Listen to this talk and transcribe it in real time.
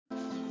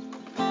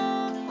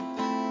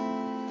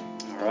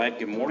right,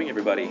 good morning,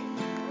 everybody.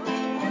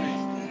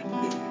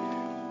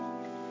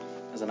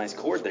 That's a nice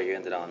chord there you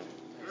ended on.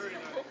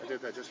 I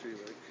did that just for you,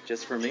 Rick.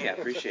 Just for me, I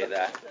appreciate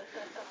that.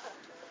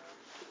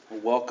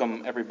 Well,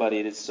 welcome, everybody.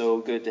 It is so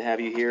good to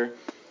have you here.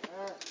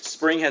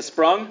 Spring has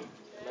sprung.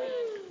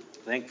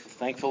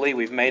 Thankfully,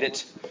 we've made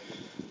it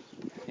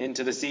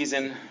into the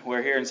season.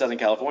 We're here in Southern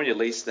California, at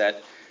least,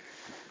 that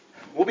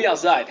we'll be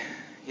outside,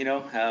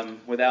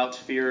 without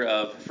fear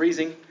of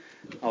freezing.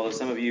 Although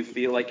some of you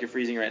feel like you're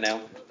freezing right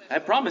now, I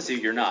promise you,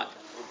 you're not.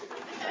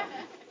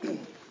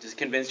 Just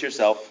convince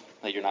yourself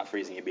that you're not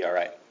freezing. You'll be all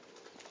right.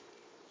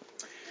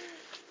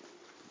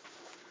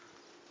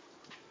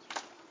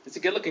 It's a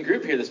good-looking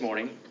group here this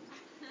morning.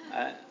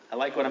 I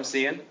like what I'm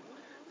seeing.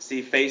 I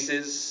see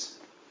faces,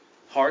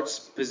 hearts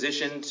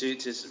positioned to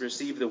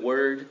receive the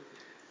word.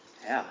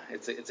 Yeah,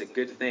 it's a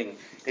good thing.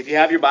 If you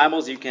have your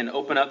Bibles, you can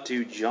open up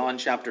to John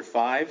chapter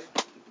 5.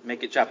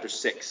 Make it chapter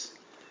 6.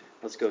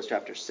 Let's go to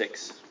chapter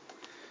 6.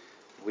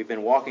 We've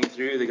been walking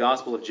through the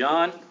Gospel of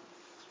John.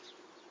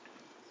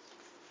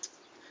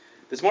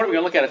 This morning we're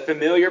going to look at a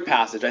familiar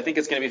passage. I think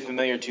it's going to be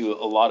familiar to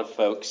a lot of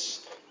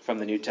folks from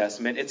the New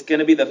Testament. It's going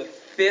to be the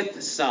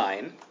fifth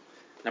sign,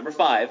 number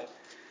 5,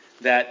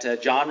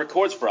 that John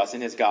records for us in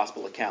his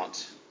Gospel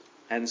account.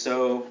 And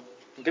so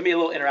I'm going to be a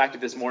little interactive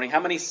this morning. How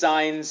many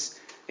signs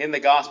in the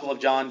Gospel of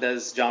John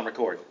does John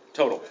record?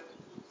 Total?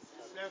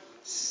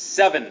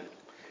 7.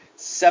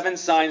 7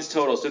 signs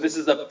total. So this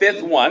is the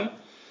fifth one.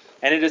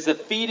 And it is the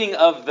feeding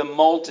of the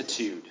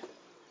multitude.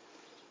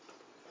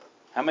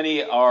 How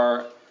many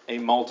are a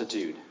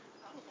multitude?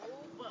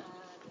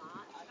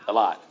 A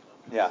lot.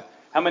 Yeah.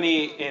 How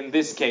many in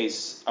this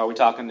case are we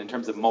talking in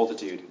terms of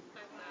multitude?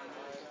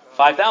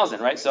 5,000,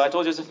 right? So I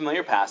told you it's a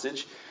familiar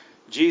passage.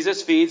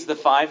 Jesus feeds the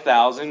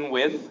 5,000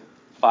 with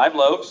 5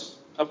 loaves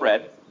of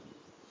bread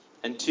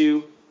and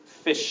 2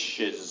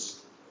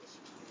 fishes.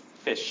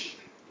 Fish.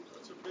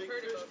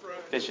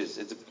 Fishes.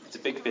 It's a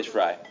big fish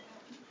fry.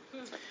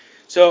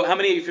 So how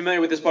many of you are familiar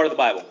with this part of the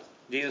Bible?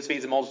 Jesus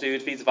feeds the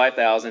multitude, feeds the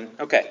 5,000.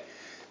 Okay.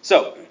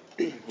 So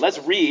let's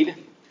read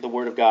the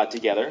Word of God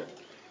together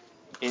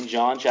in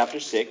John chapter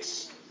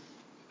 6.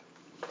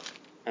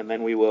 And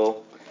then we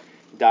will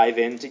dive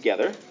in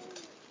together.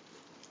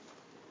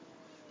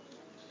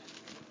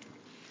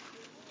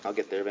 I'll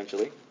get there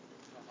eventually.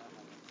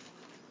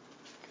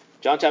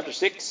 John chapter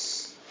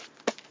 6,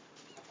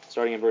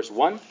 starting in verse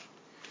 1.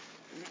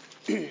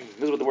 This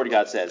is what the Word of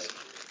God says.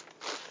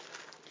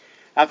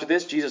 After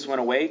this, Jesus went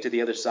away to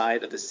the other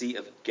side of the Sea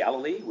of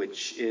Galilee,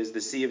 which is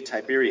the Sea of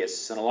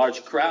Tiberias, and a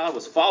large crowd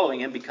was following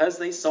him because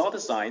they saw the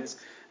signs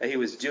that he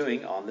was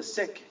doing on the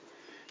sick.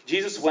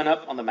 Jesus went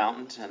up on the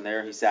mountain, and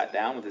there he sat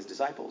down with his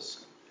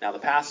disciples. Now the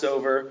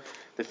Passover,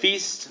 the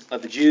feast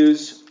of the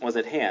Jews, was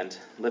at hand.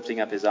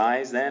 Lifting up his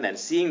eyes then, and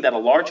seeing that a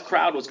large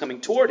crowd was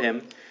coming toward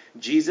him,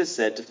 Jesus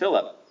said to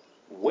Philip,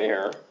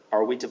 "Where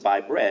are we to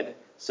buy bread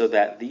so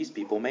that these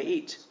people may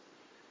eat?"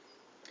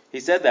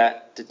 He said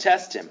that to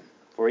test him,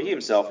 for he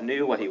himself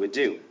knew what he would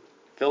do.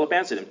 Philip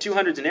answered him,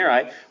 200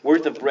 denarii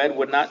worth of bread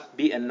would not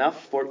be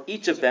enough for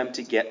each of them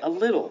to get a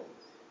little.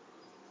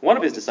 One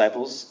of his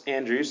disciples,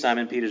 Andrew,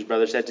 Simon Peter's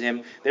brother, said to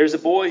him, "There is a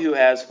boy who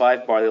has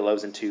 5 barley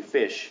loaves and 2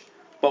 fish.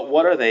 But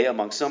what are they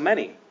among so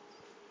many?"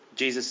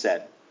 Jesus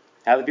said,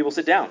 "Have the people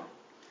sit down."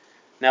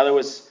 Now there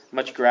was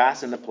much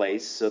grass in the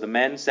place, so the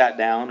men sat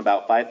down,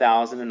 about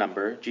 5,000 in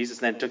number. Jesus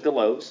then took the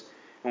loaves,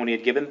 and when he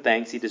had given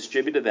thanks, he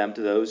distributed them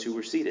to those who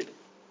were seated.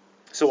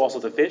 So also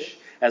the fish,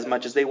 as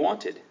much as they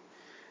wanted.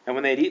 And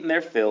when they had eaten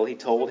their fill, he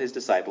told his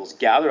disciples,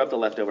 "Gather up the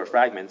leftover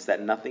fragments,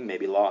 that nothing may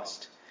be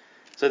lost."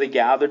 So they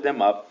gathered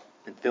them up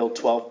and filled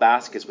 12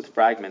 baskets with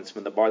fragments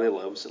from the barley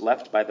loaves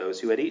left by those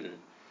who had eaten.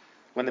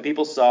 When the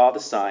people saw the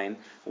sign,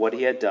 what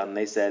he had done,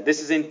 they said,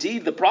 "This is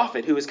indeed the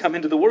prophet who has come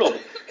into the world."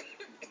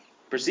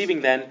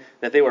 Perceiving then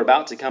that they were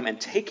about to come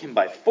and take him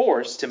by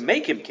force to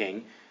make him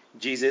king,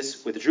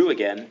 Jesus withdrew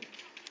again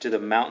to the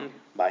mountain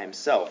by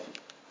himself.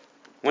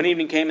 When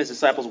evening came, his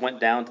disciples went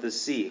down to the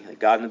sea. They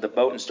got into the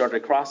boat and started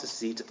across the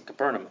sea to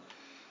Capernaum.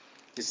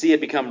 The sea had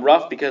become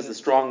rough because the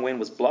strong wind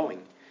was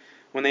blowing.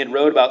 When they had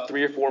rowed about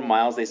 3 or 4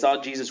 miles, they saw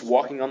Jesus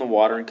walking on the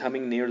water and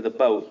coming near to the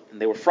boat,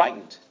 and they were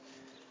frightened.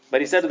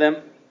 But he said to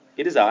them,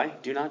 "It is I,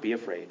 do not be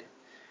afraid."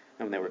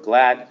 And they were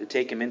glad to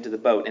take him into the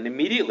boat, and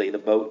immediately the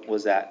boat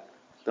was at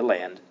the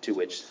land to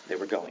which they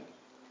were going.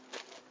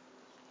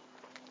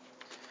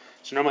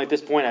 So normally at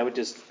this point I would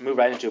just move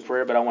right into a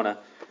prayer, but I want to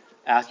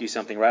ask you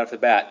something right off the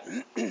bat.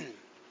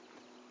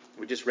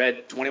 We just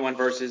read 21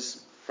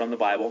 verses from the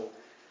Bible.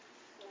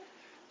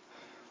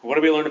 What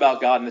do we learn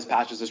about God in this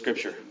passage of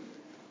Scripture?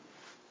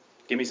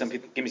 Give me some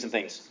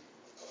things.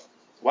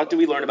 What do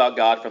we learn about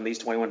God from these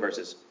 21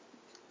 verses?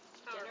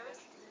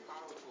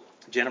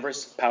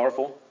 Generous,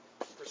 powerful.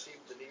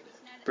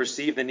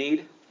 Perceive the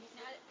need.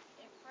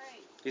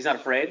 He's not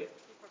afraid.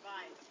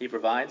 He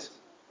provides.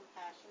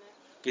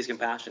 He's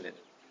compassionate.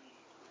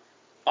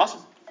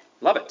 Awesome.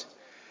 Love it.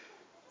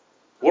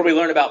 What do we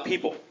learn about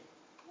people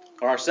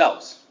or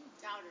ourselves?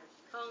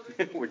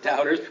 Doubters. We're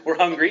doubters. We're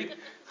hungry.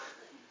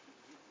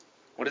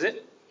 What is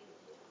it?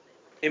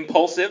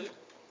 Impulsive.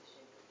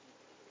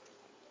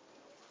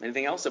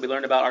 Anything else that we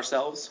learned about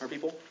ourselves, our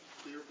people?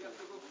 Fearful.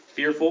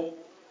 Fearful.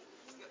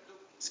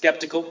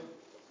 Skeptical.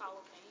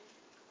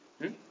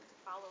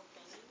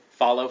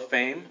 Follow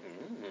fame.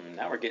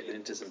 Now we're getting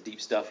into some deep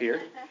stuff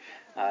here.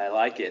 I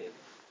like it.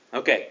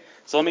 Okay,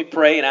 so let me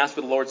pray and ask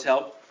for the Lord's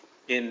help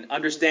in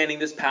understanding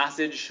this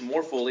passage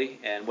more fully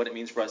and what it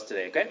means for us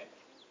today, okay?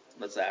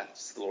 Let's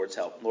ask the Lord's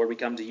help. Lord, we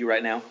come to you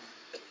right now,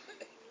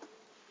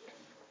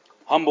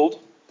 humbled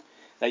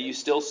that you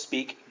still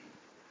speak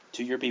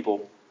to your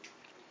people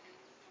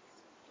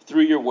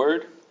through your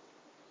word,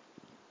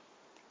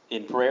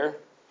 in prayer,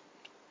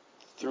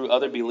 through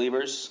other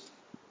believers.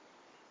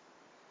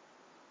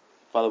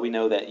 Father, we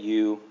know that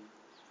you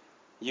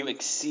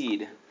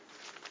exceed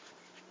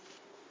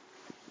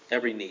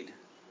every need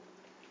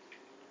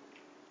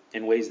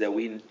in ways that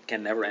we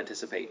can never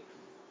anticipate.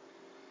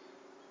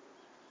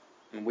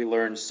 And we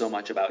learn so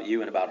much about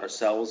you and about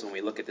ourselves when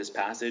we look at this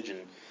passage. And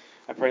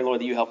I pray,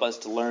 Lord, that you help us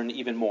to learn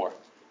even more,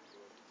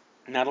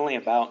 not only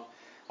about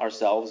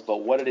ourselves, but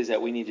what it is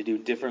that we need to do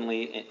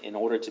differently in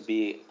order to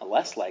be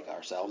less like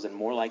ourselves and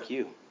more like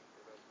you.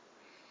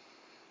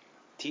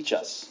 Teach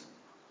us,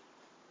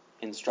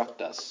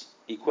 instruct us,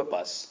 equip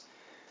us,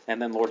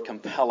 and then, Lord,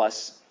 compel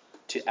us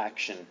to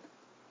action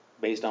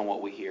based on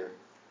what we hear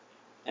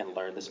and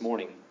learn this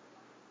morning.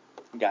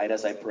 Guide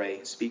us, I pray.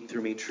 Speak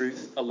through me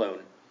truth alone.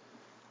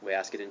 We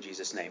ask it in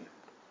Jesus' name.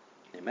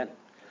 Amen.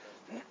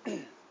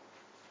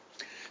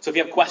 So if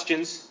you have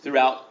questions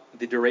throughout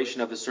the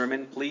duration of the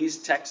sermon, please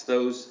text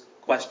those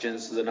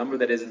questions to the number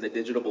that is in the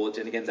digital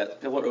bulletin. Again,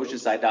 that's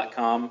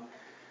pillaroceanside.com.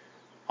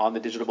 On the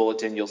digital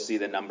bulletin, you'll see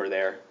the number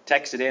there.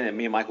 Text it in, and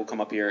me and Mike will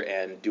come up here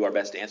and do our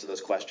best to answer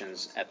those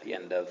questions at the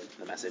end of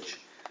the message.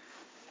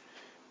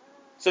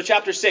 So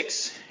chapter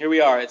 6, here we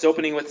are. It's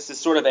opening with this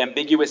sort of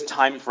ambiguous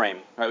time frame.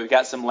 Right, we've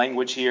got some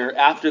language here,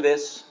 after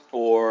this,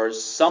 or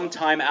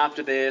sometime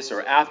after this,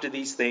 or after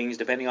these things,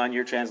 depending on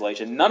your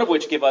translation, none of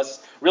which give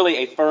us really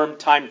a firm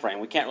time frame.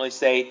 We can't really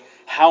say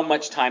how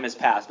much time has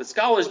passed. But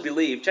scholars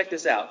believe, check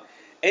this out,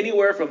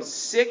 anywhere from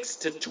 6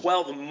 to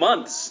 12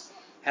 months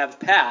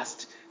have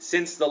passed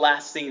since the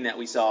last scene that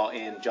we saw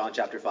in John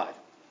chapter 5.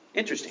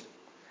 Interesting.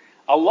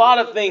 A lot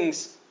of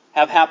things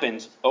have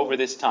happened over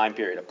this time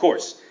period, of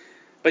course.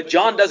 But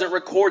John doesn't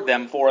record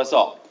them for us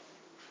all.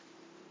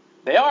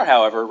 They are,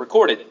 however,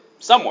 recorded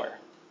somewhere.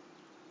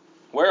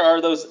 Where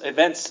are those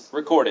events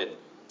recorded?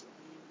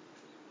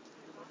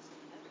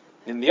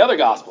 In the other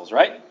Gospels,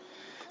 right?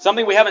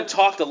 Something we haven't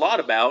talked a lot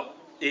about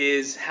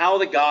is how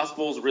the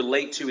Gospels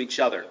relate to each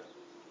other.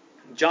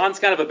 John's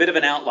kind of a bit of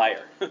an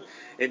outlier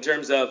in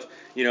terms of,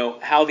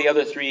 how the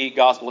other three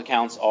Gospel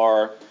accounts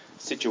are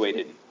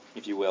situated,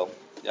 if you will.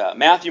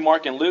 Matthew,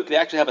 Mark, and Luke, they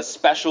actually have a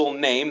special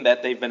name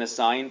that they've been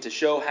assigned to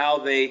show how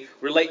they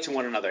relate to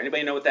one another.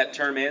 Anybody know what that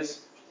term is?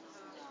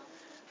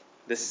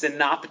 The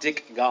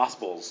Synoptic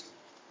Gospels.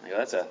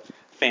 That's a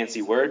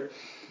fancy word.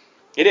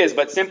 It is,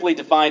 but simply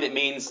defined, it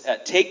means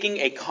taking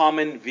a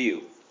common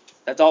view.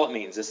 That's all it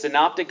means. The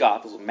Synoptic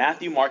Gospels,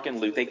 Matthew, Mark, and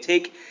Luke, they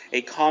take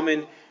a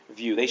common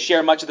view. They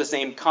share much of the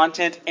same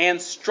content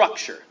and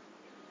structure.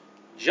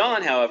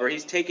 John, however,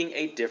 he's taking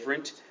a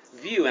different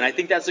view, and I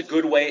think that's a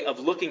good way of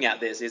looking at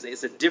this.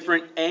 It's a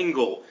different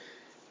angle,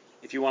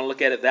 if you want to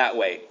look at it that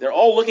way. They're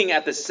all looking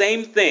at the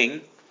same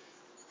thing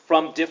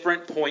from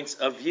different points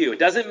of view. It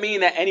doesn't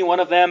mean that any one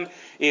of them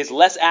is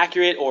less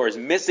accurate or is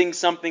missing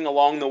something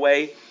along the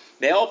way.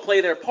 They all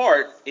play their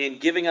part in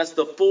giving us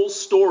the full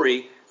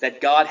story that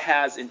God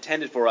has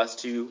intended for us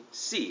to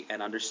see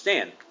and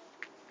understand.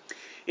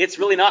 It's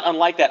really not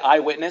unlike that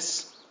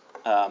eyewitness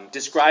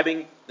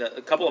describing,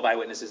 a couple of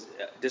eyewitnesses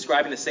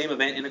describing the same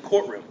event in a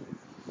courtroom.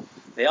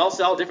 They all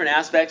tell different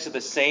aspects of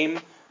the same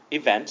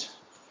event,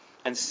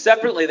 and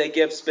separately they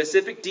give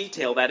specific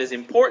detail that is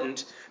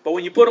important, but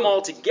when you put them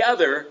all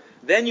together,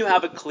 then you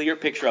have a clear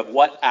picture of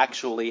what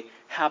actually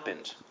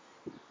happened.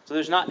 So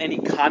there's not any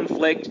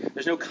conflict,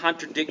 there's no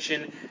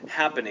contradiction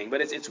happening,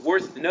 but it's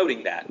worth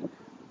noting that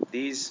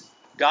these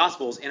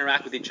Gospels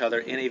interact with each other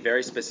in a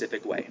very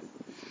specific way.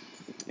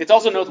 It's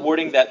also worth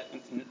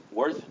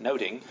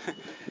noting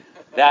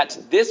that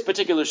this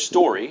particular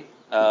story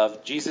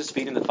of Jesus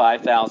feeding the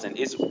 5,000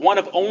 is one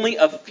of only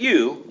a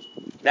few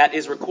that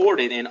is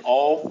recorded in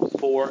all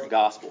four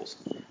Gospels.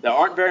 There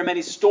aren't very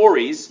many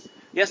stories.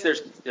 Yes,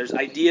 there's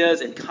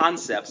ideas and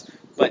concepts,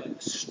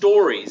 but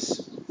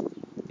stories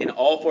in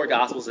all four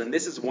Gospels, and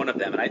this is one of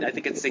them, and I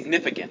think it's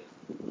significant.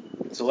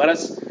 So let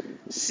us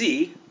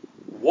see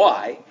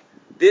why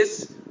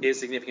this is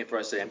significant for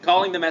us today. I'm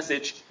calling the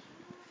message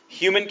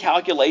Human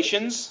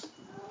Calculations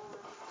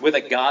with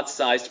a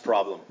God-Sized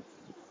Problem.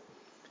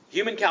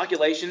 Human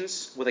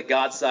calculations with a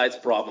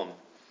God-sized problem.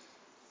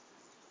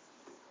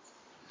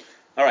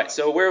 All right,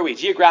 so where are we?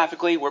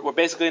 Geographically, we're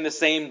basically in the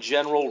same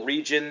general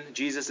region,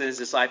 Jesus and his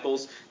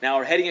disciples. Now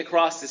we're heading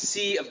across the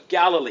Sea of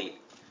Galilee.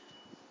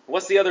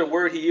 What's the other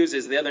word he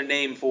uses, the other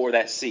name for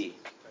that sea?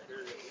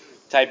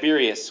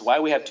 Tiberias. Why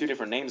do we have two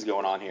different names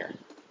going on here?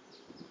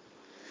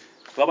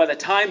 Well, by the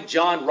time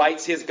John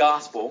writes his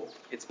gospel,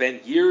 it's been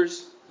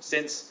years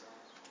since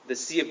the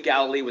Sea of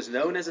Galilee was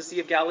known as the Sea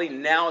of Galilee.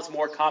 Now it's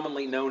more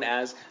commonly known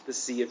as the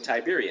Sea of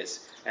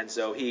Tiberias. And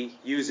so he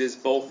uses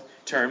both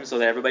terms so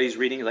that everybody's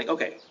reading like,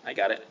 okay, I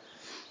got it.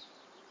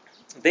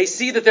 They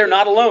see that they're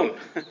not alone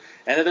and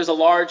that there's a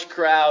large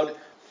crowd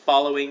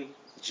following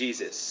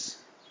Jesus.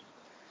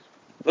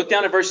 Look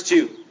down at verse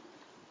 2.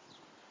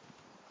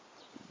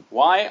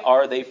 Why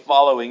are they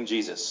following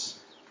Jesus?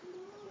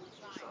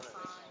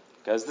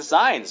 Because the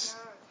signs.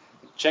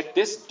 Check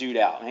this dude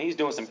out. He's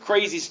doing some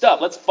crazy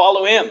stuff. Let's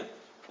follow him.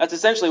 That's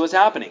essentially what's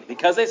happening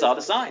because they saw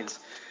the signs.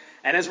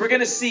 And as we're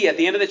going to see at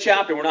the end of the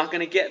chapter, we're not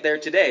going to get there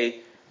today,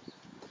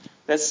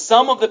 that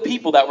some of the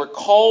people that were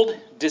called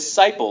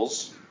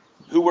disciples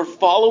who were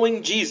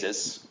following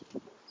Jesus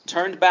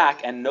turned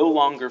back and no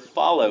longer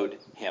followed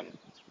him.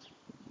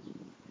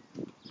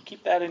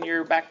 Keep that in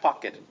your back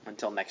pocket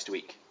until next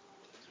week.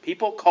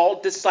 People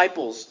called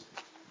disciples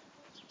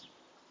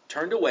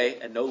turned away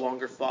and no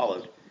longer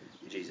followed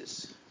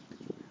Jesus.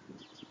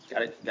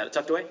 Got it? Got it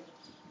tucked away?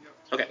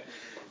 Okay.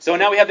 So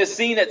now we have this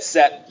scene that's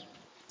set.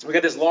 We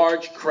got this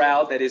large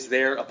crowd that is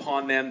there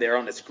upon them. They're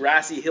on this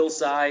grassy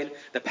hillside.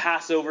 The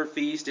Passover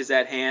feast is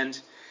at hand.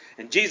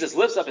 And Jesus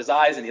lifts up his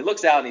eyes and he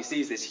looks out and he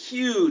sees this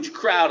huge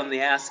crowd and he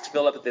asks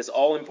Philip this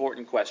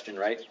all-important question,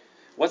 right?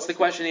 What's the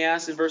question he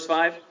asks in verse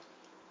 5?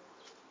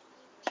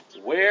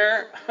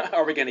 Where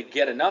are we going to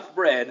get enough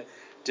bread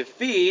to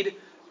feed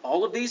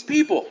all of these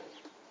people?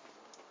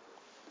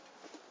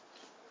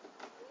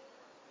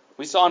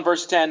 We saw in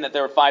verse 10 that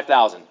there were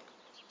 5,000.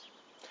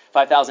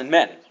 5,000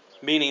 men,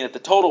 meaning that the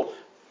total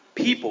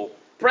people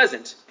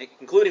present,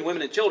 including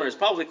women and children, is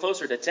probably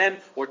closer to 10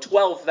 or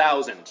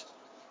 12,000.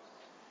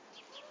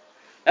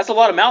 That's a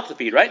lot of mouths to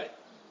feed, right?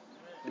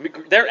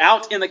 They're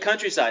out in the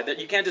countryside.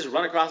 You can't just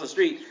run across the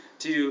street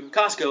to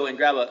Costco and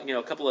grab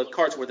a couple of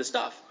carts worth of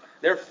stuff.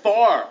 They're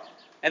far.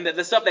 And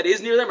the stuff that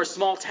is near them are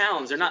small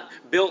towns. They're not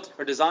built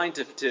or designed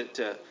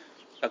to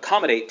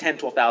accommodate 10,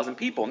 12,000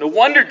 people. No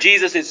wonder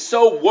Jesus is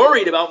so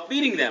worried about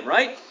feeding them,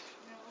 right?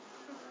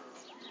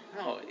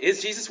 No,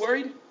 is Jesus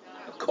worried?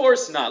 Of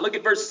course not. Look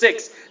at verse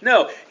 6.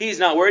 No, he's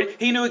not worried.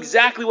 He knew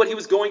exactly what he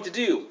was going to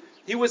do.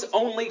 He was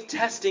only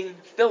testing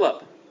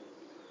Philip,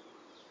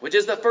 which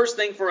is the first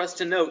thing for us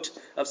to note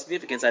of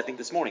significance, I think,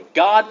 this morning.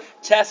 God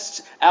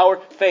tests our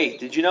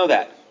faith. Did you know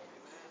that?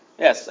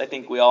 Yes, I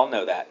think we all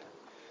know that.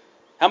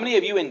 How many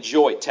of you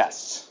enjoy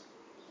tests?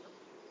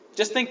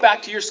 Just think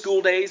back to your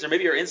school days, or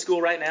maybe you're in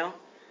school right now.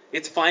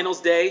 It's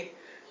finals day.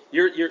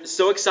 You're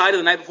so excited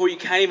the night before you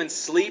can't even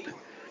sleep.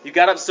 You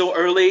got up so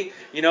early,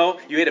 you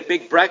ate a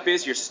big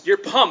breakfast. You're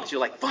pumped. You're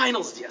like,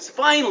 finals, yes,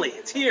 finally,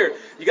 it's here.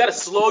 You got to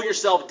slow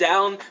yourself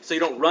down so you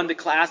don't run to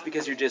class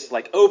because you're just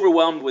like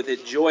overwhelmed with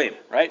enjoyment,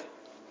 right?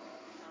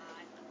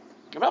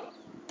 Well,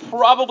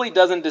 probably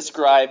doesn't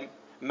describe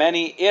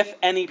many, if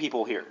any,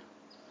 people here.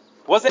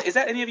 Is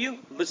that any of you?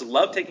 Just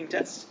love taking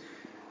tests?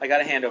 I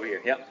got a hand over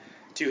here. Yep.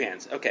 2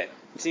 hands. Okay.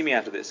 See me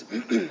after this.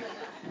 I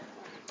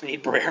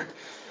need prayer.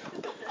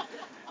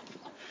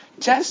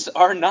 Tests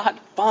are not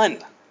fun.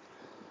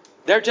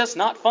 They're just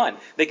not fun.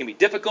 They can be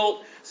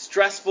difficult,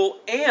 stressful,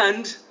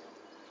 and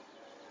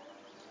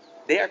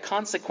they are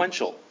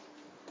consequential.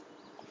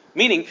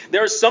 Meaning,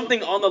 there is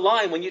something on the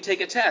line when you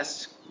take a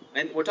test.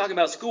 And we're talking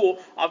about school.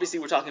 Obviously,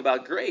 we're talking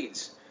about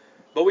grades.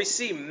 But we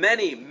see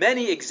many,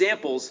 many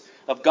examples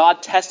of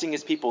God testing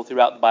his people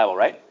throughout the Bible,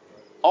 right?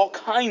 All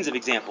kinds of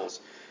examples.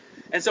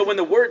 And so when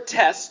the word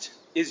test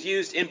is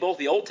used in both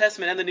the Old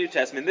Testament and the New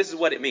Testament, this is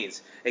what it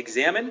means.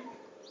 Examine,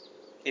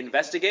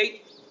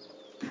 investigate,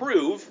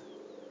 prove,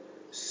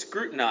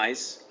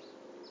 scrutinize,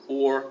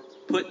 or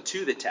put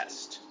to the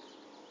test.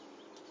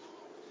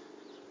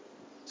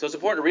 So it's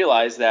important to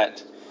realize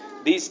that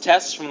these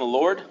tests from the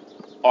Lord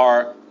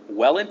are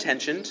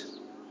well-intentioned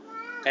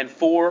and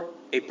for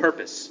a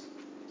purpose.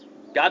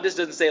 God just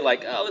doesn't say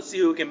like, oh, let's see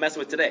who we can mess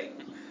with today.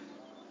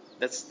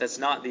 That's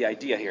not the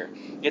idea here.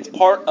 It's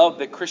part of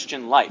the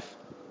Christian life.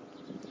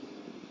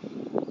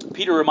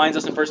 Peter reminds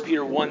us in 1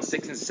 Peter 1,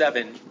 6 and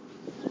 7,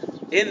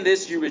 in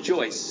this you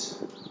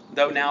rejoice,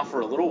 though now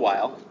for a little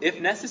while,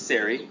 if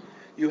necessary,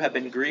 you have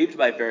been grieved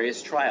by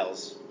various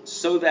trials,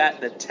 so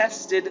that the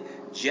tested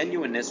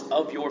genuineness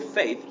of your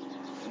faith,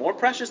 more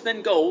precious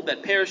than gold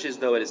that perishes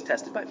though it is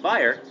tested by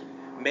fire,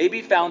 may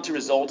be found to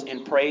result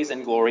in praise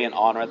and glory and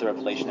honor at the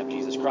revelation of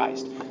Jesus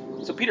Christ.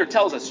 So Peter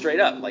tells us straight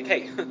up, like,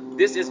 hey,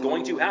 this is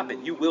going to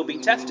happen. You will be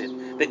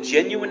tested. The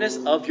genuineness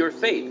of your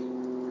faith,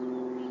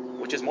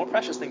 which is more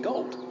precious than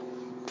gold.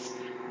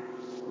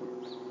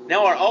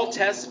 Now, are all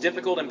tests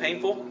difficult and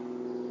painful?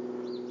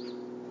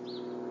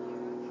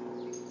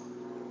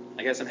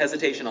 I got some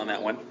hesitation on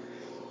that one.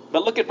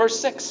 But look at verse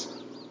 6.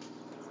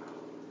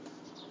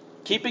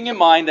 Keeping in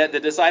mind that the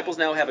disciples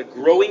now have a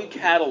growing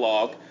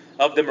catalog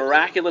of the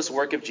miraculous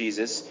work of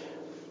Jesus,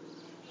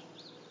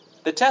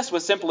 the test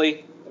was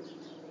simply,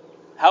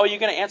 how are you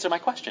going to answer my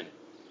question?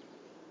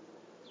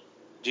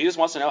 Jesus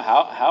wants to know,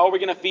 how are we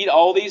going to feed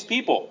all these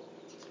people?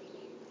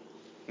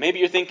 Maybe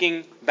you're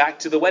thinking back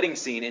to the wedding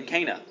scene in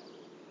Cana,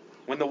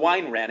 when the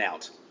wine ran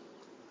out.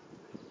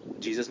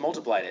 Jesus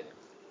multiplied it.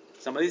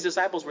 Some of these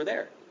disciples were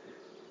there.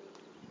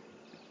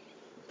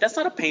 That's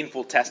not a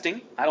painful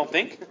testing, I don't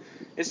think.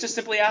 It's just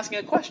simply asking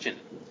a question.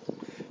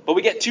 But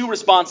we get two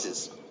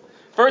responses.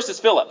 First is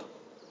Philip,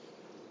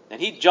 and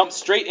he jumps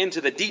straight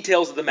into the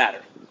details of the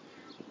matter.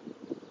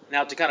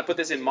 Now, to kind of put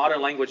this in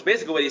modern language,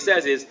 basically what he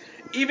says is,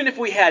 even if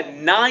we had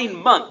 9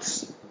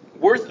 months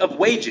worth of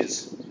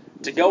wages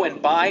to go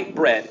and buy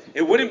bread,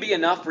 it wouldn't be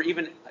enough for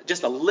even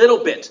just a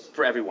little bit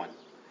for everyone.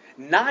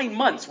 9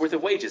 months worth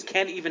of wages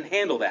can't even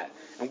handle that,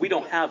 and we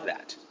don't have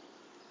that.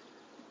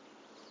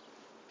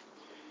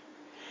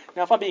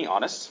 Now, if I'm being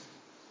honest,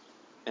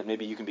 and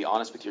maybe you can be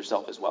honest with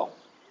yourself as well,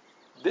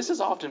 this is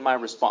often my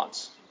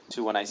response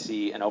to when I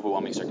see an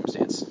overwhelming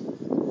circumstance.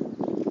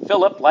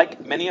 Philip,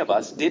 like many of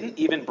us, didn't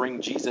even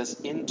bring Jesus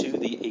into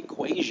the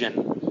equation.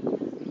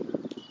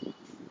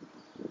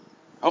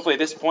 Hopefully at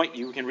this point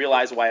you can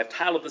realize why I've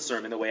titled the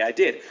sermon the way I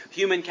did.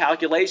 Human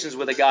calculations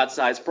with a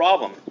God-sized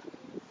problem.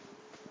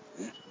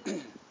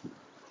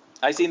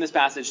 I see in this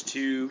passage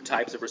two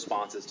types of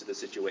responses to the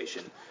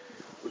situation.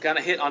 We kind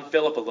of hit on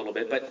Philip a little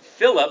bit, but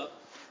Philip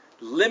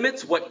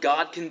limits what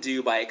God can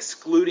do by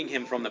excluding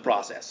him from the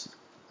process.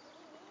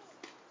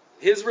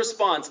 His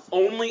response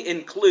only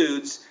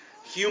includes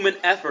human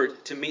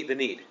effort to meet the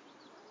need.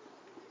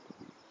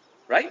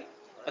 Right?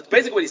 That's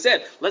basically what he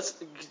said.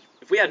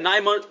 If we had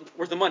 9 months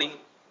worth of money,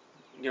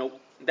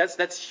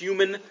 that's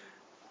human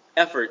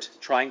effort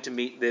trying to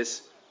meet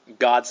this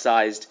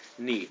God-sized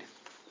need.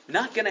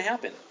 Not going to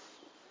happen.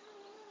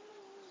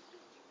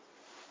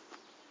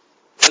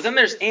 But then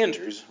there's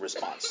Andrew's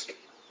response.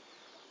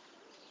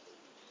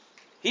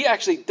 He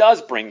actually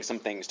does bring some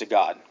things to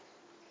God.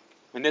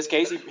 In this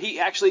case, he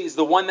actually is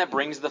the one that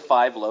brings the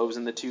 5 loaves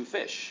and the 2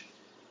 fish.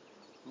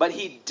 But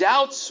he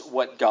doubts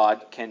what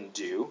God can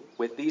do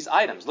with these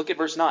items. Look at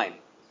verse 9.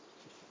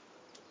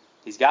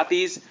 He's got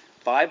these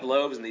 5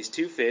 loaves and these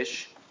 2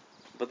 fish.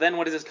 But then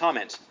what is his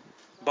comment?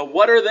 But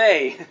what are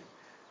they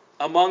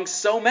among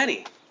so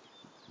many?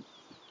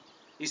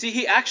 You see,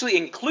 he actually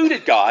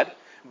included God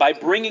by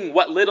bringing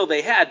what little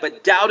they had,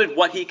 but doubted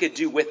what he could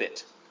do with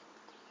it.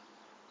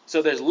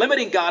 So there's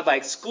limiting God by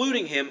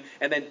excluding him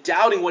and then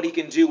doubting what he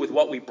can do with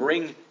what we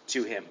bring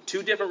to him.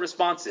 2 different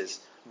responses,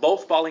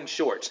 both falling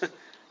short.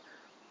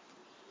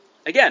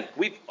 Again,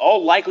 we've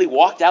all likely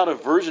walked out a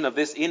version of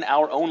this in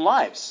our own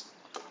lives.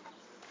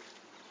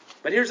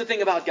 But here's the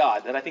thing about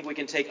God that I think we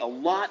can take a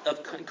lot of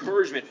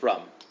encouragement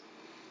from.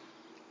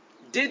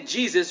 Did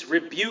Jesus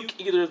rebuke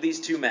either of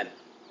these 2 men?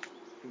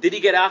 Did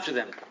he get after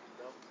them?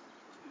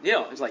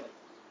 No. It's like,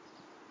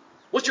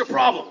 what's your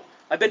problem?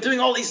 I've been doing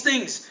all these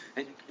things.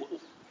 And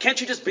can't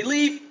you just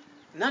believe?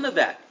 None of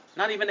that.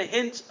 Not even a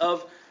hint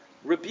of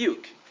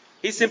rebuke.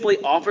 He simply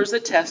offers a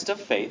test of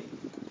faith,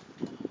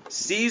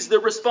 sees the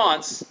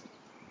response,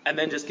 and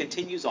then just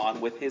continues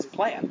on with his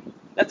plan.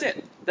 That's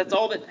it. That's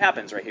all that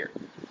happens right here.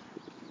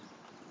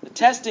 The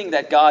testing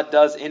that God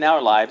does in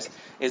our lives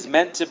is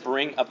meant to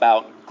bring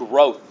about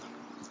growth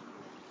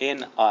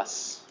in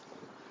us.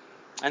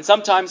 And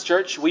sometimes,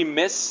 church, we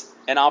miss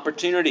an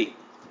opportunity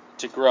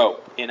to grow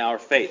in our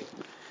faith.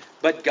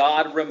 But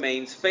God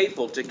remains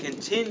faithful to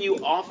continue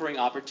offering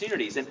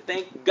opportunities. And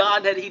thank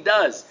God that he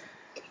does.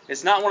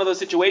 It's not one of those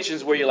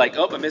situations where you're like,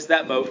 oh, I missed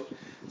that boat.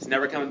 It's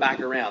never coming back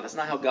around. That's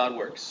not how God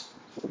works.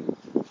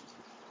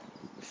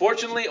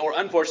 Fortunately or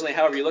unfortunately,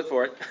 however you look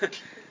for it,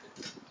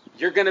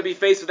 you're going to be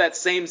faced with that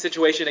same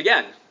situation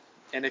again.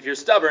 And if you're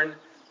stubborn,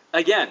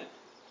 again.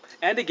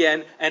 And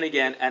again, and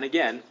again, and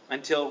again.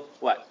 Until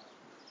what?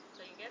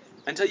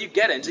 Until you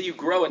get it. Until you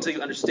grow, until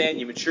you understand,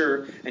 you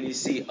mature, and you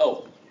see,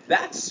 oh,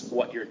 that's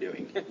what you're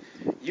doing.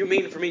 You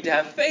mean for me to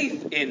have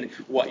faith in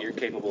what you're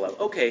capable of.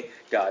 Okay,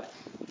 God,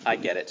 I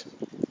get it.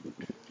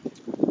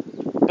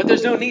 But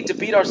there's no need to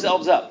beat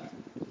ourselves up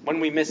when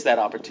we miss that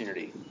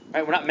opportunity.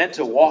 Right? We're not meant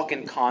to walk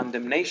in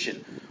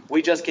condemnation.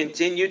 We just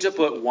continue to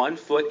put one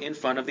foot in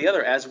front of the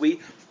other as we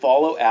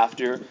follow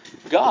after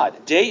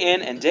God. Day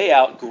in and day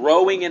out,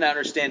 growing in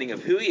understanding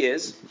of who he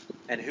is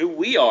and who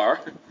we are,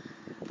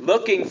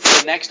 looking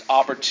for the next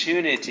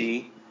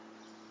opportunity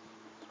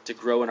to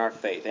grow in our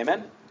faith.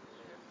 Amen?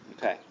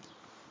 Okay.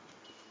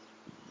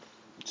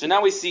 So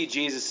now we see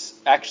Jesus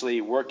actually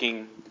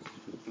working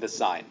the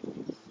sign.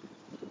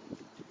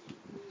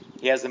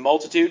 He has the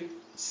multitude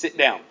sit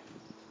down.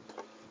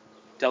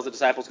 Tells the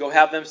disciples, go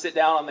have them sit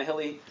down on the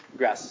hilly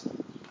grass.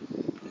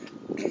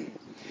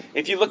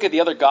 If you look at the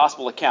other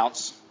gospel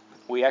accounts,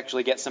 we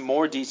actually get some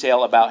more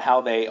detail about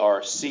how they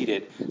are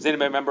seated. Does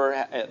anybody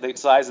remember the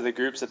size of the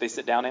groups that they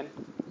sit down in?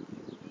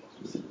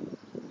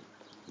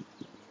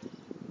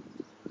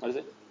 What is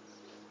it?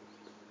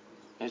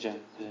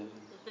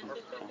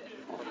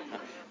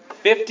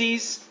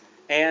 50s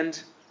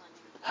and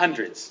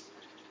hundreds.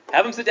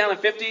 Have them sit down in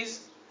 50s,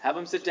 have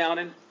them sit down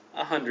in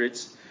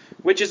hundreds,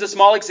 which is a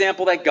small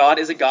example that God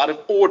is a God of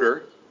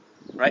order,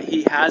 right?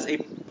 He has a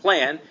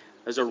plan.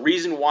 There's a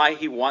reason why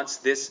he wants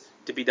this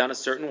to be done a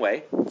certain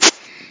way.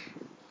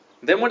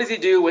 Then what does he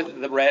do with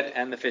the bread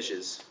and the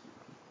fishes?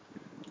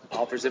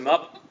 Offers them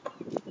up,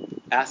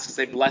 asks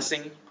a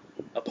blessing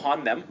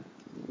upon them,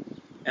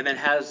 and then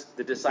has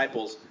the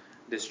disciples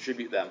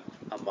distribute them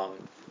among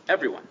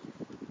everyone.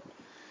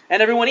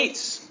 And everyone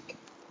eats.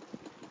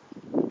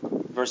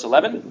 Verse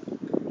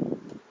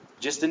 11,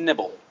 just a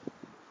nibble.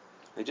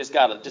 They just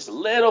got just a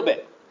little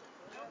bit.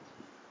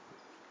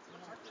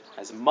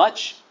 As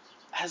much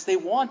as they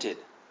wanted.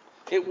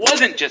 It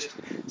wasn't just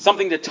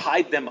something to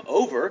tide them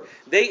over.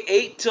 They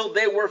ate till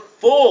they were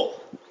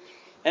full.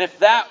 And if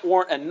that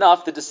weren't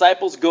enough, the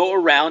disciples go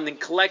around and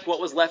collect what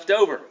was left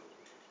over.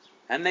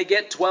 And they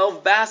get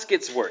 12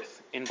 baskets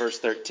worth in verse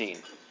 13.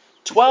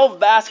 12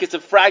 baskets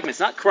of fragments,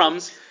 not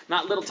crumbs,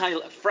 not little tiny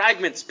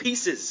fragments,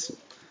 pieces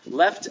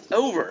left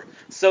over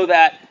so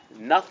that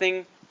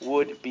nothing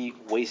would be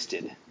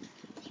wasted.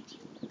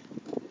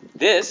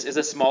 This is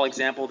a small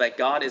example that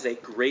God is a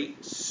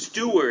great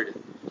steward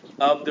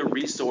of the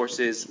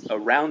resources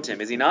around him,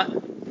 is he not?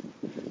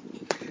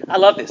 I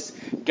love this.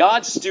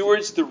 God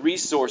stewards the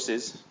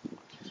resources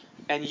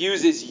and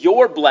uses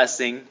your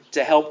blessing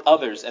to help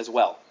others as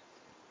well.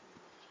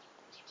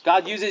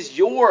 God uses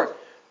your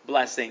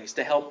blessings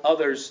to help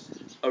others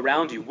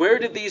around you. Where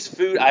did these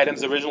food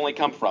items originally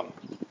come from?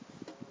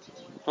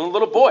 From a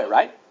little boy,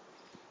 right?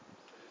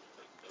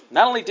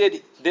 Not only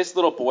did this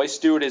little boy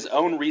steward his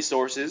own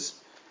resources,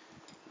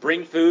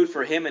 bring food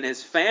for him and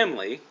his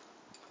family,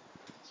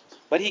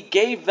 but he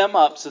gave them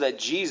up so that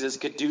Jesus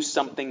could do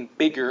something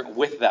bigger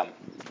with them.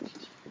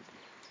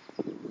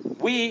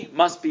 We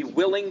must be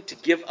willing to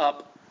give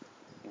up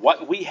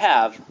what we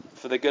have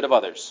for the good of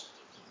others.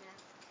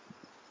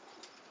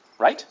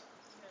 Right?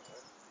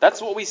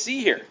 That's what we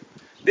see here.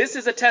 This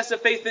is a test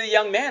of faith for the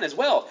young man as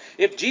well.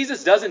 If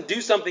Jesus doesn't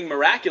do something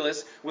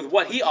miraculous with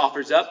what he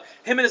offers up,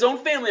 him and his own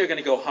family are going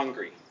to go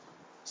hungry.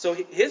 So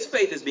his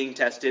faith is being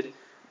tested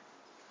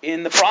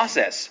in the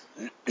process.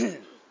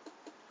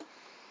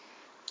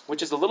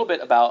 Which is a little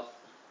bit about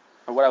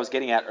what I was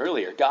getting at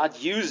earlier. God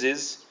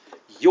uses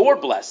your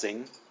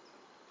blessing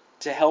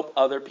to help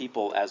other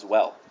people as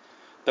well.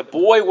 The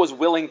boy was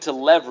willing to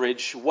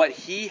leverage what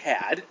he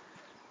had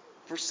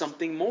for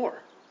something more.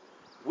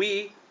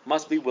 We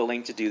must be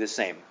willing to do the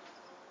same.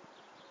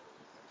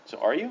 So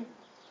are you?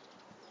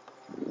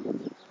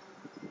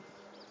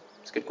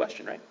 It's a good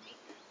question, right?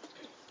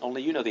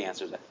 Only you know the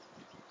answer to that.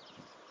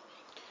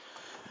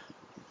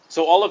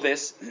 So all of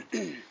this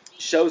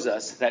shows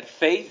us that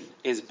faith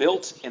is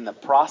built in the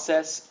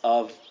process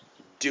of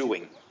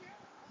doing.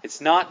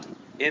 It's not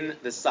in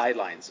the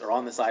sidelines or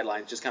on the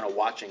sidelines just kind of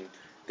watching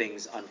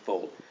things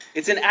unfold.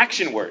 It's an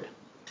action word.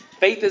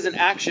 Faith is an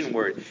action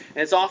word, and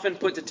it's often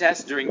put to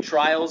test during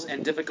trials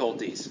and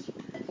difficulties.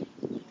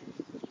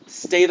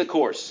 Stay the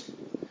course.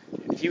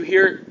 If you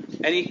hear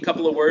any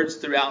couple of words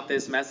throughout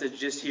this message,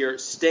 just hear,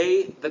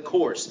 stay the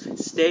course.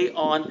 Stay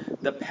on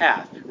the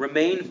path.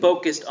 Remain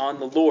focused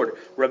on the Lord.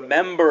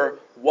 Remember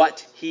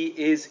what he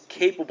is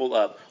capable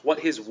of,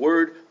 what his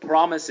word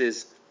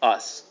promises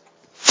us.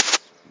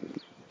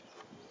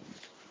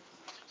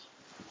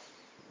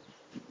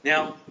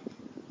 Now,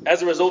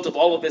 as a result of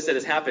all of this that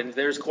has happened,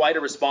 there's quite a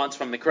response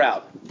from the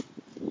crowd.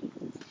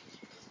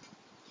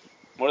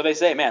 What do they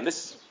say? Man,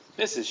 this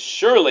is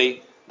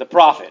surely the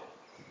prophet.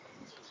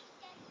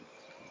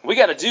 We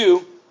got to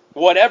do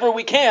whatever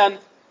we can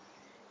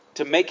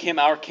to make him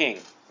our king.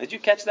 Did you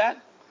catch that?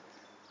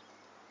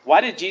 Why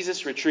did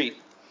Jesus retreat?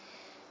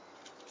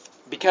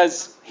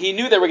 Because he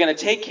knew they were going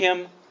to take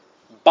him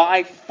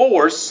by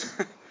force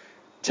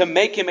to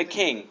make him a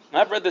king.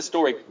 And I've read this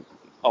story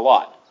a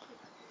lot.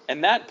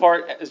 And that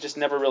part has just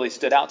never really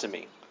stood out to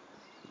me.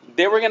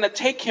 They were going to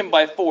take him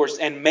by force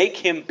and make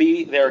him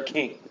be their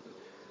king.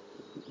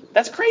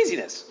 That's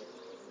craziness.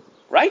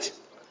 Right?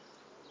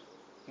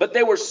 But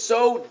they were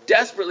so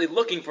desperately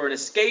looking for an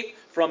escape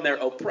from their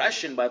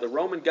oppression by the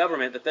Roman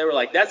government that they were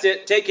like, that's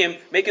it, take him,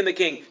 make him the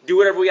king, do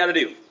whatever we got to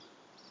do.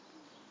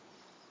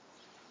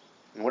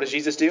 And what does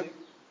Jesus do?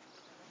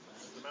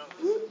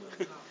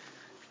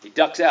 He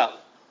ducks out.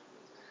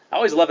 I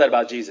always love that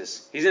about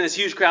Jesus. He's in this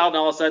huge crowd and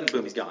all of a sudden,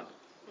 boom, he's gone.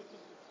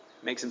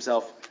 Makes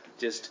himself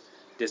just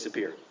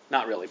disappear.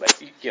 Not really, but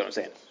you get what I'm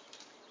saying.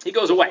 He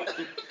goes away.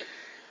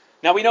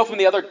 Now we know from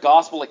the other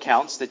gospel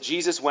accounts that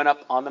Jesus went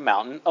up on the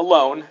mountain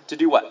alone to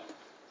do what?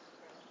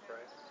 Pray.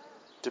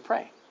 To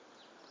pray.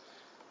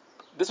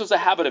 This was a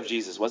habit of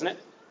Jesus, wasn't it?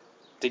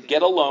 To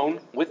get alone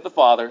with the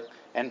Father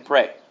and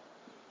pray.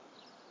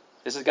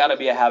 This has got to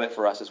be a habit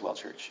for us as well,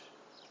 church.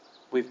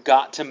 We've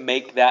got to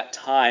make that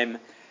time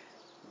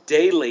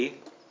daily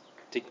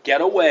to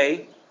get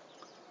away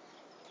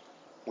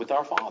with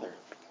our Father.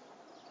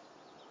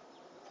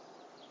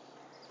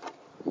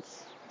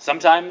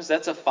 Sometimes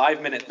that's a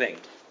 5-minute thing.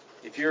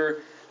 If you're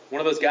one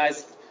of those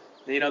guys,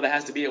 that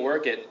has to be at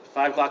work at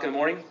 5 o'clock in the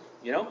morning,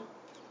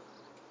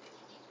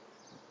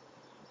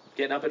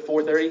 getting up at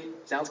 4:30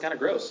 sounds kind of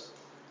gross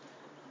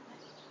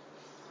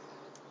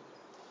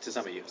to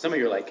some of you. Some of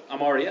you are like,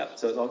 I'm already up,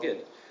 so it's all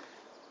good.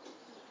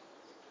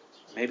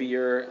 Maybe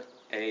you're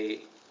a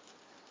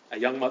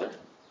young mother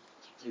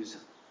whose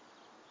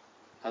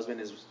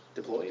husband is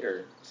deployed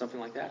or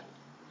something like that,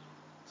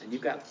 and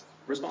you've got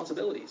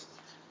responsibilities.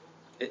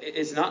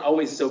 It's not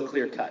always so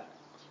clear-cut.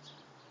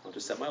 I'll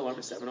just set my alarm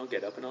at 7, I'll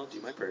get up and I'll do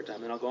my prayer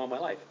time and I'll go on my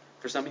life.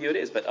 For some of you it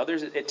is, but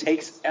others it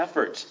takes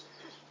effort.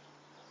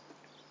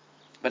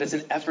 But it's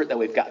an effort that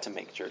we've got to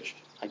make, church.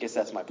 I guess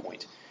that's my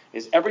point.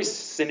 Is every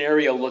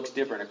scenario looks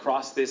different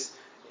across this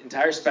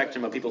entire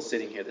spectrum of people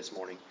sitting here this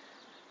morning.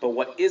 But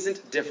what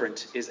isn't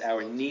different is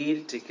our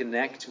need to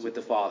connect with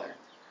the Father.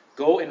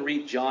 Go and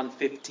read John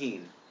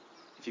 15,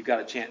 if you've got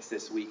a chance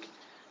this week,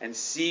 and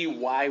see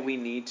why we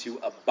need to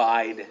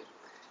abide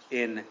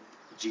in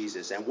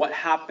Jesus and what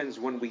happens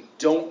when we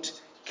don't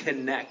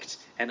connect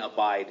and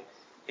abide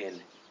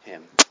in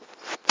Him.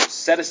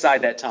 Set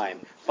aside that time.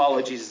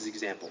 Follow Jesus'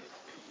 example.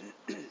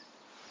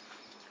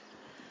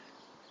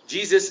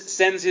 Jesus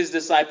sends His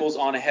disciples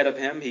on ahead of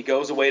Him. He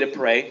goes away to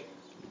pray.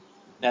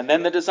 And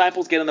then the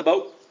disciples get in the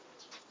boat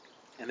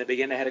and they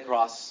begin to head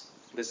across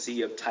the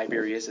Sea of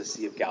Tiberias, the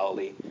Sea of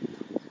Galilee.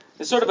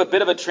 There's sort of a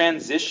bit of a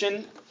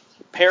transition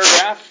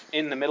paragraph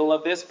in the middle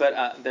of this,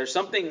 but there's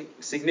something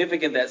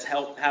significant that's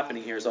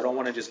happening here, so I don't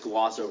want to just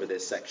gloss over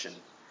this section.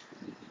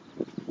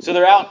 So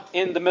they're out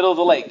in the middle of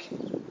the lake.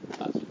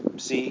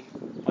 Sea,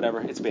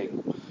 whatever, it's big.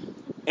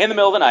 In the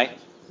middle of the night,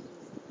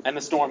 and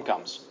the storm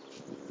comes.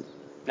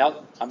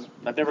 Now,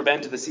 I've never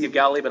been to the Sea of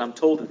Galilee, but I'm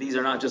told that these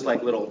are not just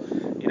like little,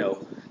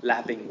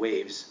 lapping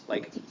waves.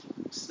 Like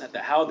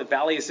how the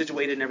valley is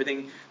situated and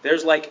everything,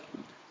 there's like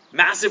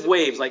massive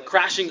waves like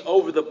crashing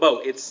over the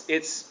boat.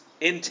 It's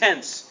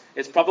intense.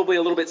 It's probably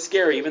a little bit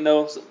scary, even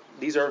though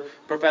these are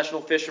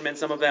professional fishermen,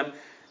 some of them.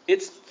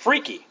 It's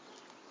freaky,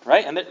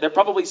 right? And they're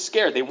probably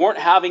scared. They weren't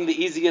having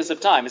the easiest of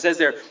time. It says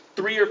they're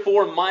 3 or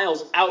 4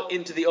 miles out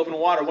into the open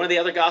water. One of the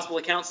other gospel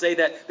accounts say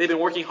that they've been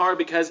working hard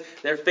because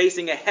they're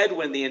facing a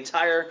headwind the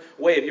entire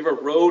way. Have you ever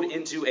rode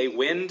into a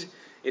wind?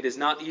 It is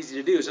not easy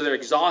to do. So they're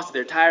exhausted.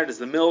 They're tired. It's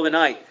the middle of the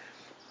night.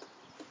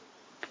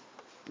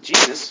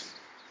 Jesus,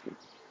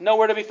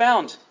 nowhere to be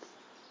found.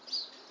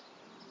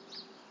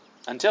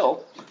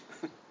 Until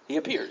He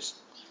appears.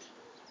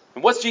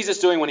 And what's Jesus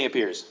doing when He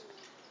appears?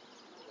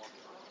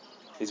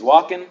 He's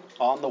walking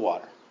on the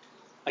water.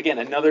 Again,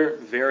 another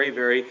very,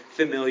 very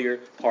familiar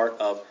part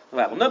of the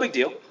Bible. No big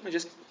deal. We're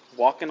just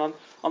walking on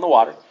the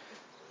water.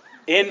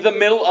 In the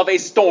middle of a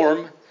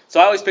storm. So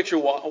I always picture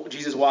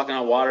Jesus walking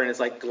on water and it's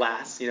like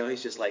glass.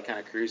 He's just like kind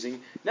of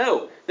cruising.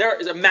 No, there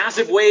is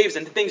massive waves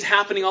and things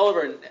happening all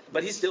over.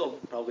 But He's still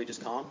probably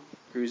just calm,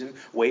 cruising.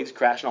 Waves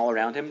crashing all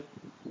around Him.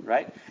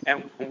 Right?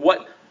 And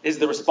what is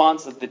the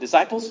response of the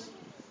disciples?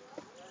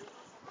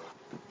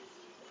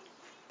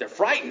 They're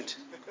frightened.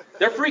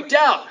 They're freaked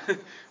out,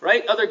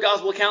 right? Other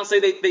gospel accounts say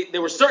they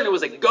were certain it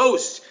was a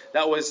ghost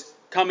that was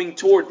coming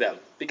toward them.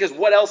 Because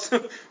what else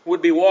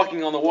would be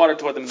walking on the water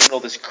toward them in the middle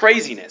of this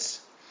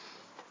craziness?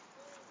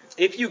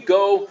 If you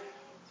go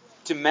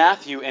to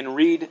Matthew and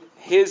read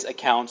his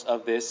account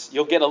of this,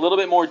 you'll get a little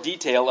bit more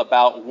detail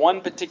about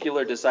one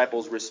particular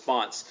disciple's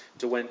response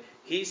to when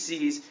he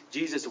sees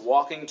Jesus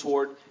walking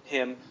toward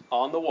him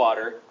on the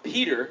water.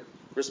 Peter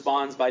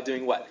responds by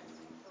doing what?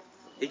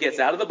 He gets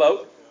out of the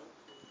boat.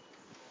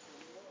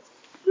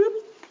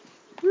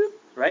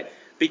 Right?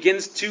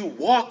 Begins to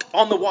walk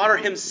on the water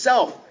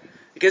himself.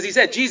 Because he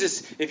said,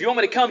 Jesus, if you want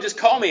me to come, just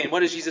call me. And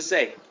what does Jesus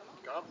say?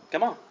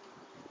 Come on.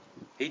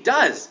 He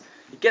does.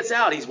 He gets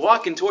out. He's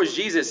walking towards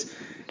Jesus.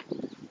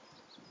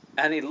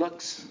 And he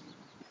looks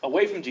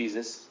away from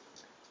Jesus.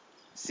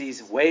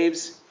 Sees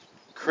waves,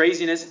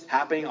 craziness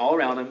happening all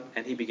around him.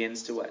 And he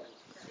begins to what?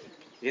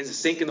 He begins to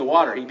sink in the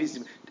water.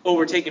 He's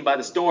overtaken by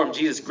the storm.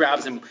 Jesus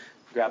grabs him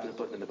and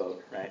puts him in the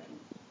boat. Right?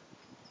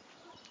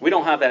 We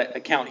don't have that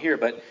account here,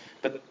 but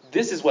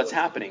this is what's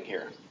happening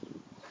here.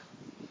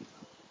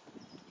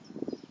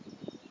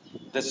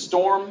 The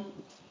storm,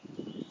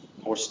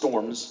 or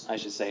storms, I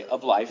should say,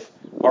 of life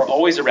are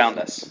always around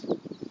us.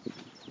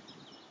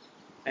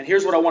 And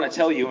here's what I want to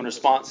tell you in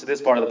response to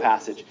this part of the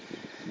passage.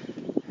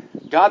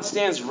 God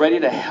stands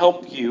ready to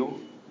help you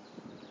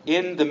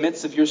in the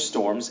midst of your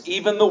storms,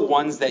 even the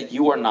ones that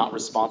you are not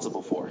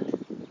responsible for.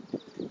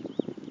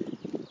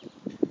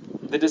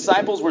 The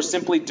disciples were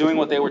simply doing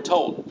what they were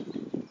told.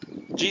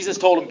 Jesus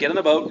told them, get in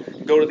the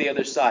boat, go to the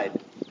other side.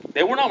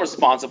 They were not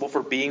responsible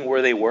for being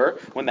where they were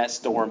when that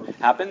storm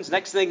happens.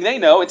 Next thing they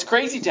know, it's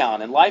crazy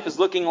town, and life is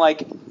looking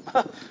like,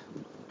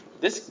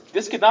 this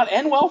could not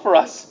end well for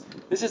us.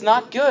 This is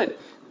not good.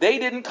 They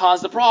didn't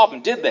cause the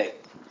problem, did they?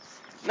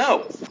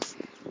 No.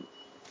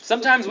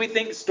 Sometimes we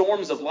think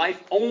storms of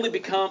life only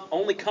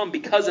come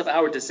because of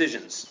our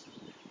decisions,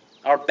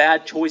 our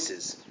bad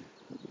choices.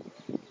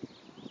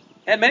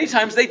 And many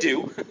times they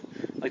do.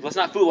 Like, let's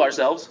not fool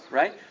ourselves,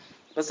 right?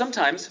 But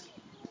sometimes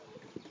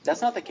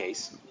that's not the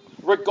case.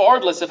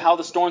 Regardless of how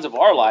the storms of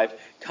our life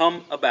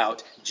come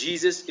about,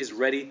 Jesus is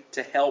ready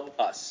to help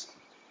us.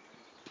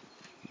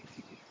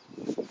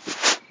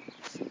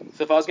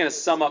 So if I was going to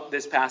sum up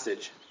this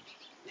passage,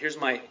 here's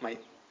my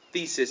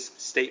thesis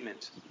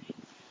statement.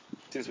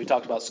 Since we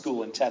talked about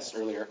school and tests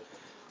earlier.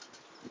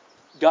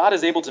 God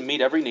is able to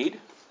meet every need,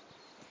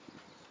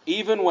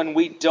 even when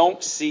we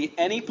don't see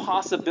any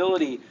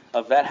possibility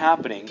of that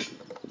happening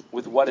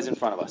with what is in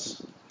front of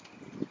us.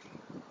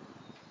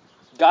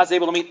 God's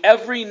able to meet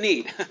every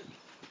need,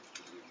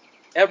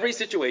 every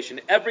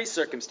situation, every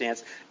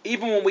circumstance,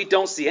 even when we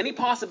don't see any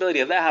possibility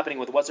of that happening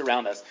with what's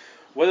around us.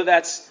 Whether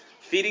that's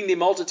feeding the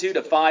multitude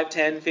of 5,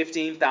 10,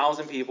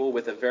 15,000 people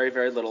with a very,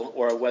 very little,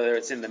 or whether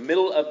it's in the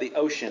middle of the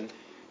ocean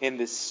in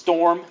this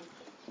storm,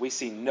 we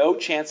see no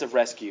chance of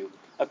rescue.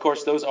 Of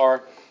course, those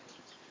are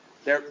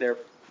they're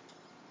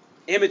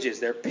images,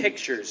 they're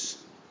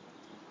pictures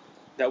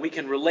that we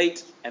can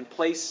relate and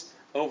place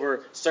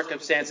over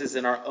circumstances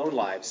in our own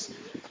lives.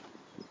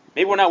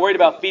 Maybe we're not worried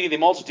about feeding the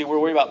multitude, we're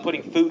worried about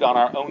putting food on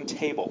our own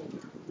table.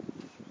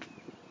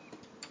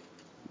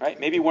 Right?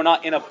 Maybe we're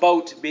not in a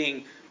boat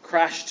being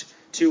crashed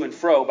to and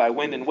fro by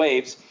wind and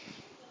waves,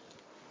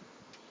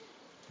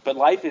 but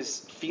life is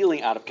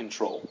feeling out of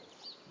control.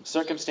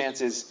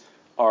 Circumstances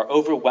are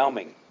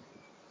overwhelming,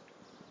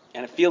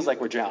 and it feels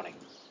like we're drowning.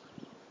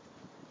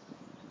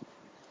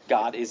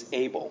 God is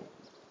able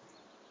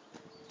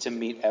to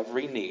meet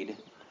every need,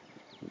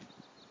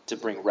 to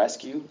bring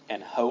rescue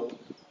and hope.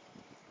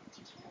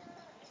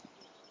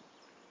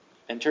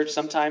 And church,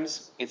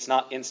 sometimes it's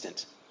not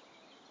instant.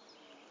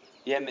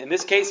 Yeah, in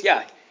this case,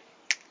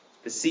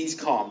 the seas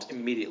calmed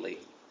immediately.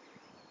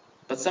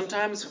 But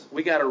sometimes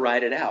we got to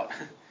ride it out.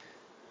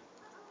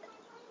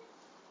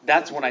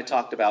 That's when I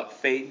talked about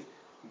faith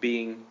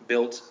being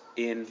built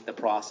in the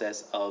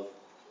process of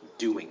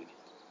doing.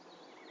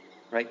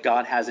 Right?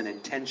 God has an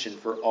intention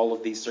for all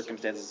of these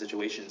circumstances and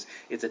situations.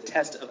 It's a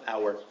test of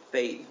our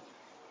faith.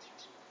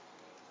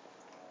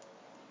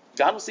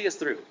 God will see us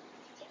through.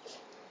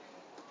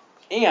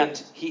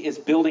 And He is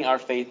building our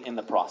faith in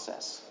the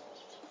process.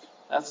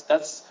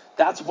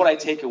 That's what I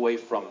take away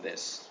from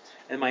this.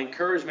 And my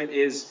encouragement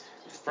is,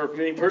 for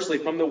me personally,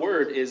 from the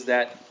Word, is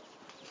that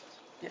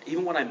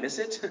even when I miss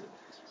it,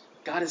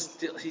 God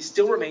He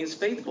still remains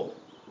faithful.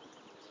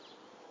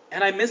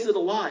 And I miss it a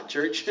lot,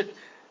 church.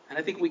 And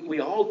I think we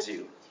all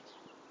do.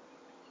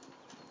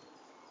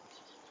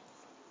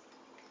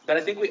 But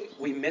I think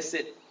we miss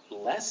it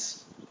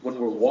less when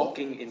we're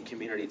walking in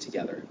community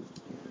together.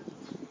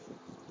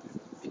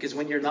 Because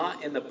when you're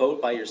not in the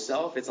boat by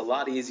yourself, it's a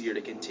lot easier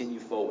to continue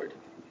forward.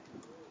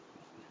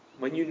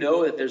 When you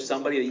know that there's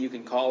somebody that you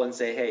can call and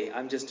say, hey,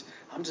 I'm just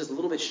a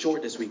little bit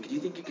short this week. Do you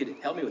think you could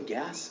help me with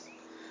gas?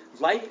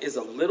 Life is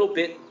a little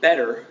bit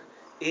better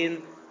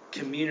in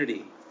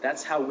community.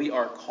 That's how we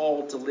are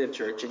called to live,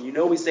 church. And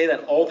we say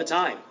that all the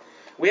time.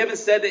 We haven't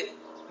said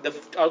that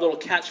our little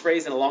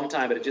catchphrase in a long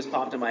time, but it just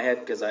popped in my head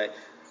because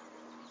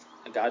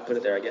God put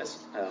it there, I guess.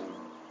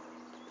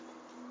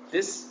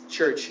 This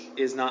church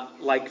is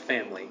not like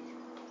family.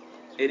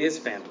 It is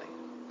family.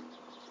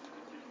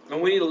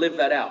 And we need to live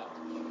that out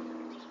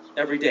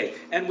every day.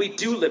 And we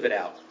do live it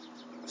out.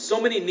 So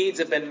many needs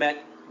have been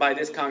met by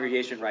this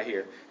congregation right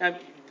here. And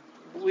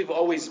we've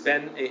always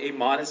been a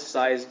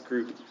modest-sized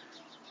group.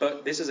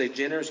 But this is a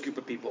generous group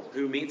of people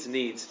who meets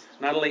needs,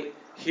 not only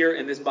here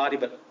in this body,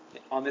 but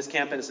on this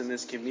campus and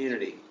this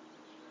community.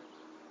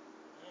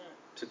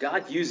 So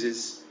God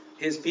uses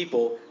His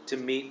people to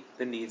meet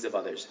the needs of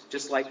others,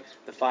 just like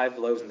the 5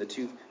 loaves and the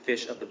 2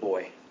 fish of the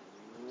boy.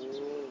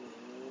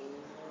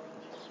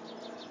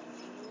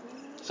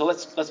 So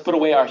let's put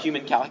away our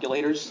human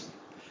calculators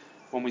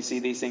when we see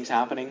these things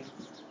happening.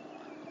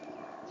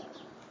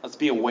 Let's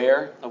be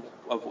aware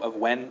of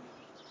when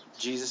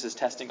Jesus is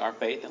testing our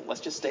faith, and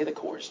let's just stay the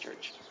course,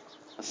 church.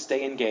 Let's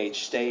stay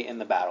engaged, stay in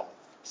the battle,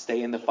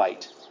 stay in the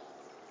fight.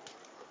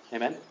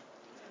 Amen?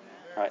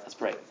 All right, let's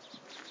pray.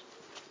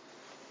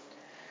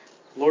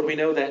 Lord, we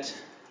know that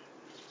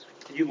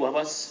You love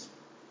us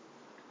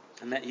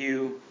and that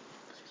You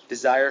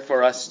desire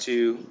for us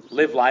to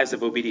live lives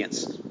of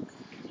obedience.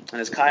 And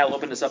as Kyle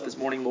opened us up this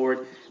morning,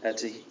 Lord,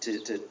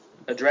 to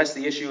address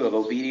the issue of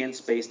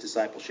obedience-based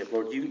discipleship,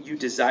 Lord, you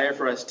desire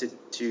for us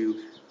to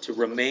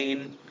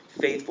remain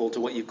faithful to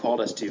what You've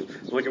called us to.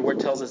 Lord, Your word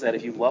tells us that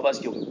if You love us,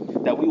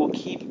 that we will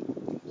keep,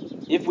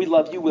 if we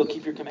love You, we'll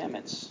keep Your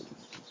commandments.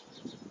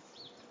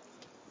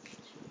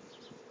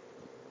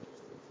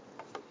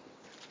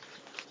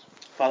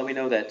 Father, we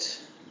know that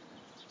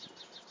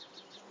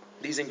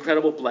these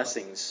incredible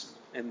blessings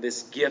and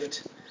this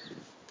gift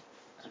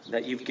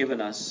that You've given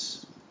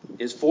us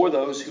is for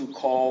those who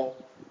call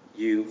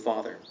You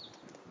Father.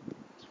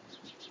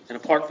 And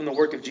apart from the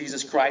work of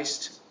Jesus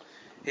Christ,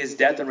 His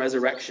death and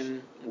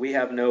resurrection, we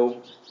have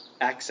no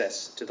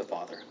access to the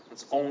Father.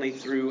 It's only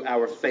through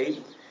our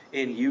faith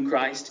in You,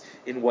 Christ,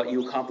 in what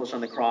You accomplished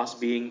on the cross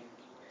being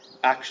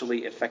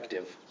actually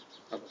effective,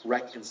 of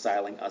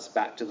reconciling us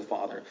back to the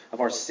Father, of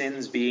our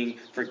sins being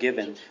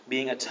forgiven,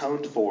 being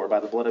atoned for by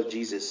the blood of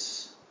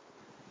Jesus.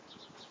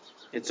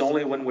 It's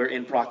only when we're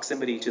in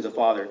proximity to the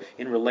Father,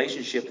 in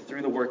relationship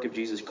through the work of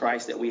Jesus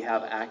Christ, that we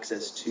have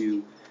access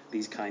to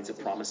these kinds of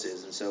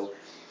promises. And so,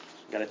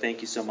 God, I thank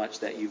You so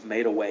much that You've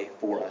made a way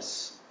for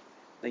us.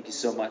 Thank You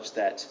so much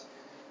that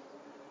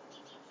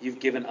You've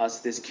given us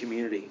this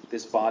community,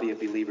 this body of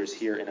believers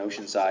here in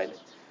Oceanside.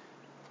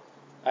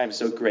 I am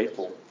so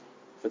grateful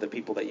for the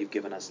people that You've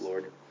given us,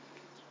 Lord.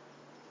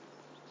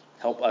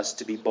 Help us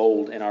to be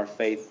bold in our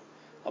faith.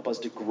 Help us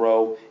to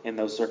grow in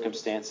those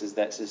circumstances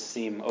that just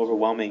seem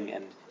overwhelming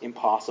and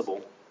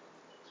impossible.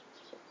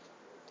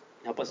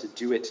 Help us to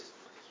do it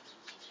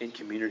in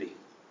community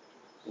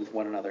with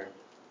one another.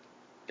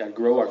 God,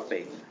 grow our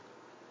faith.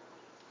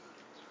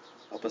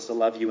 Help us to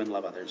love you and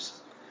love others.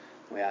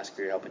 We ask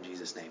for your help in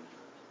Jesus' name.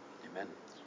 Amen.